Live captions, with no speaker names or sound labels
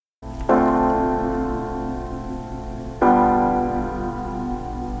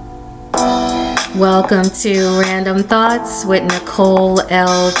Welcome to Random Thoughts with Nicole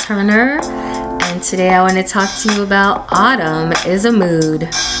L. Turner. And today I want to talk to you about autumn is a mood.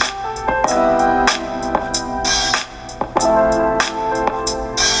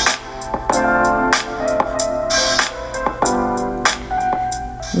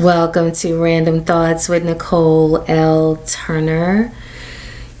 Welcome to Random Thoughts with Nicole L. Turner.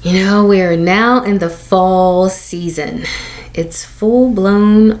 You know, we're now in the fall season. It's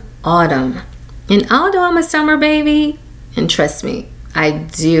full-blown autumn. And although I'm a summer baby, and trust me, I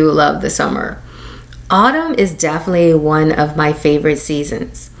do love the summer, autumn is definitely one of my favorite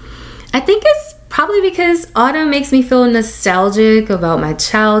seasons. I think it's probably because autumn makes me feel nostalgic about my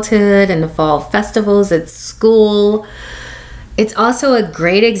childhood and the fall festivals at school. It's also a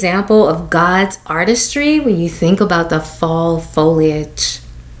great example of God's artistry when you think about the fall foliage.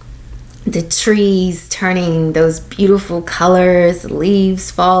 The trees turning those beautiful colors,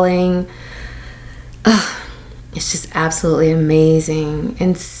 leaves falling. It's just absolutely amazing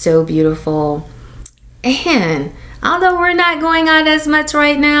and so beautiful. And although we're not going out as much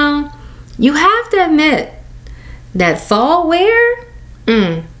right now, you have to admit that fall wear,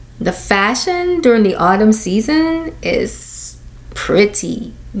 the fashion during the autumn season is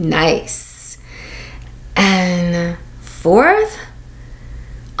pretty nice. And fourth,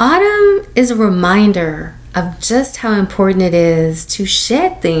 autumn is a reminder of just how important it is to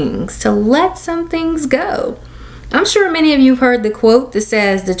shed things, to let some things go. I'm sure many of you have heard the quote that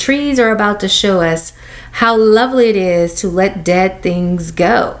says, the trees are about to show us how lovely it is to let dead things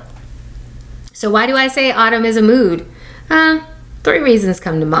go. So why do I say autumn is a mood? 3 reasons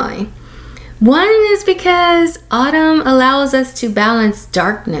come to mind. One is because autumn allows us to balance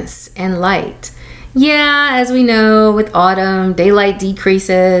darkness and light. Yeah, as we know, with autumn, daylight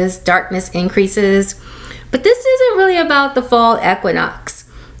decreases, darkness increases. But this isn't really about the fall equinox.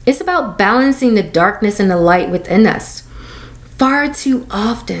 It's about balancing the darkness and the light within us. Far too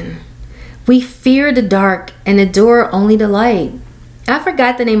often, we fear the dark and adore only the light. I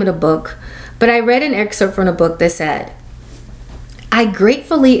forgot the name of the book, but I read an excerpt from a book that said, I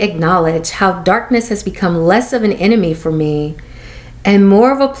gratefully acknowledge how darkness has become less of an enemy for me and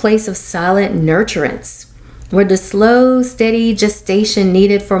more of a place of silent nurturance, where the slow, steady gestation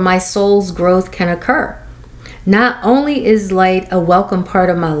needed for my soul's growth can occur. Not only is light a welcome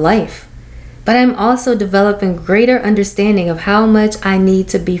part of my life, but I'm also developing greater understanding of how much I need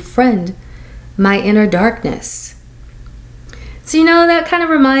to befriend my inner darkness. So, that kind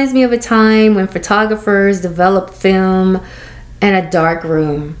of reminds me of a time when photographers developed film in a dark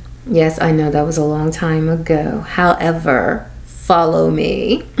room. Yes, I know that was a long time ago. However, follow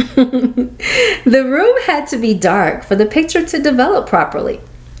me. The room had to be dark for the picture to develop properly.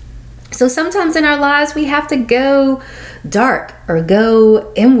 So sometimes in our lives, we have to go dark or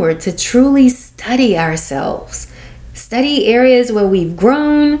go inward to truly study ourselves. Study areas where we've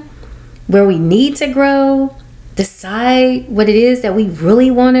grown, where we need to grow, decide what it is that we really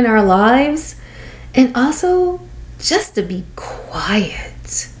want in our lives, and also just to be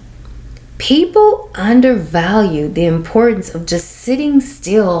quiet. People undervalue the importance of just sitting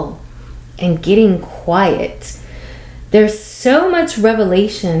still and getting quiet. There's so much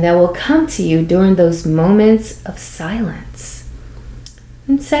revelation that will come to you during those moments of silence.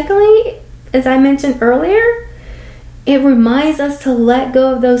 And secondly, as I mentioned earlier, it reminds us to let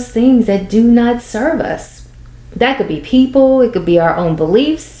go of those things that do not serve us. That could be people, it could be our own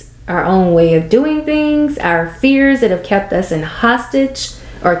beliefs, our own way of doing things, our fears that have kept us in hostage,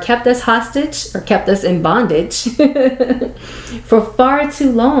 or kept us in bondage for far too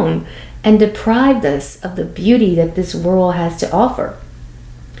long, and deprived us of the beauty that this world has to offer.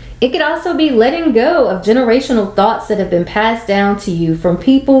 It could also be letting go of generational thoughts that have been passed down to you from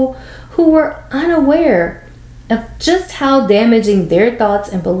people who were unaware of just how damaging their thoughts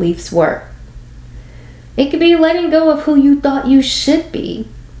and beliefs were. It could be letting go of who you thought you should be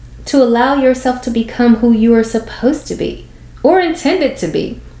to allow yourself to become who you are supposed to be or intended to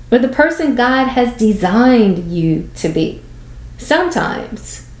be, or the person God has designed you to be.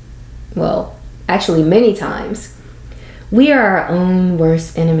 Sometimes, well, actually many times, we are our own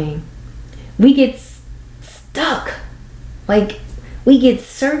worst enemy. We get stuck. We get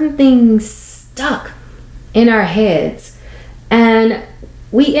certain things stuck in our heads. And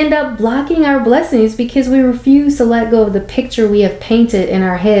we end up blocking our blessings because we refuse to let go of the picture we have painted in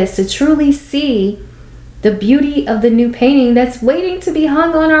our heads to truly see the beauty of the new painting that's waiting to be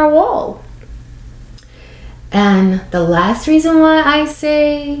hung on our wall. And the last reason why I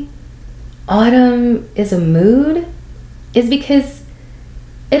say autumn is a mood is because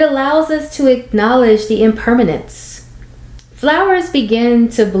it allows us to acknowledge the impermanence. Flowers begin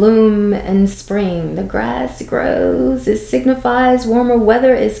to bloom in spring. The grass grows. It signifies warmer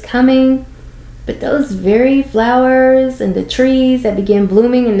weather is coming. But those very flowers and the trees that begin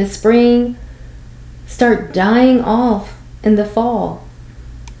blooming in the spring start dying off in the fall.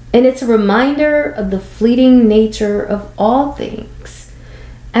 And it's a reminder of the fleeting nature of all things.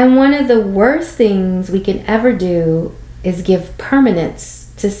 And one of the worst things we can ever do is give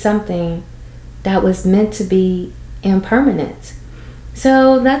permanence to something that was meant to be impermanent.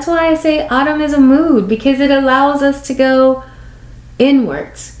 So that's why I say autumn is a mood, because it allows us to go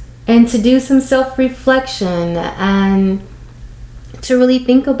inwards and to do some self-reflection and to really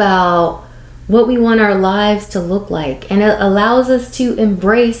think about what we want our lives to look like. And it allows us to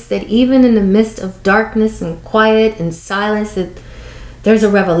embrace that even in the midst of darkness and quiet and silence, that there's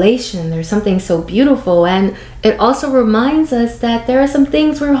a revelation, there's something so beautiful. And it also reminds us that there are some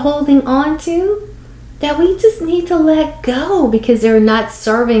things we're holding on to that we just need to let go because they're not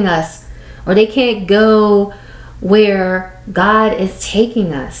serving us, or they can't go where God is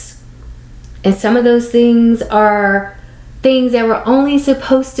taking us. And some of those things are things that were only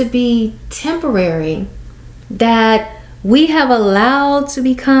supposed to be temporary, that we have allowed to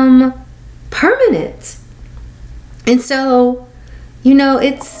become permanent. And so, you know,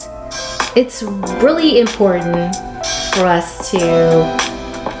 it's really important for us to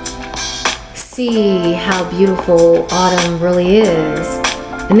see how beautiful autumn really is.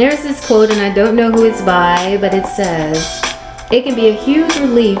 And there's this quote, and I don't know who it's by, but it says, "It can be a huge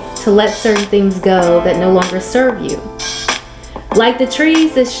relief to let certain things go that no longer serve you. Like the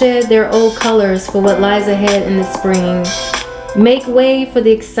trees that shed their old colors for what lies ahead in the spring, make way for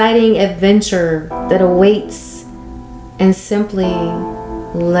the exciting adventure that awaits, and simply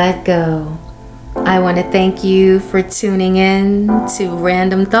let go." I want to thank you for tuning in to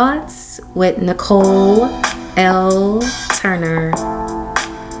Random Thoughts with Nicole L. Turner.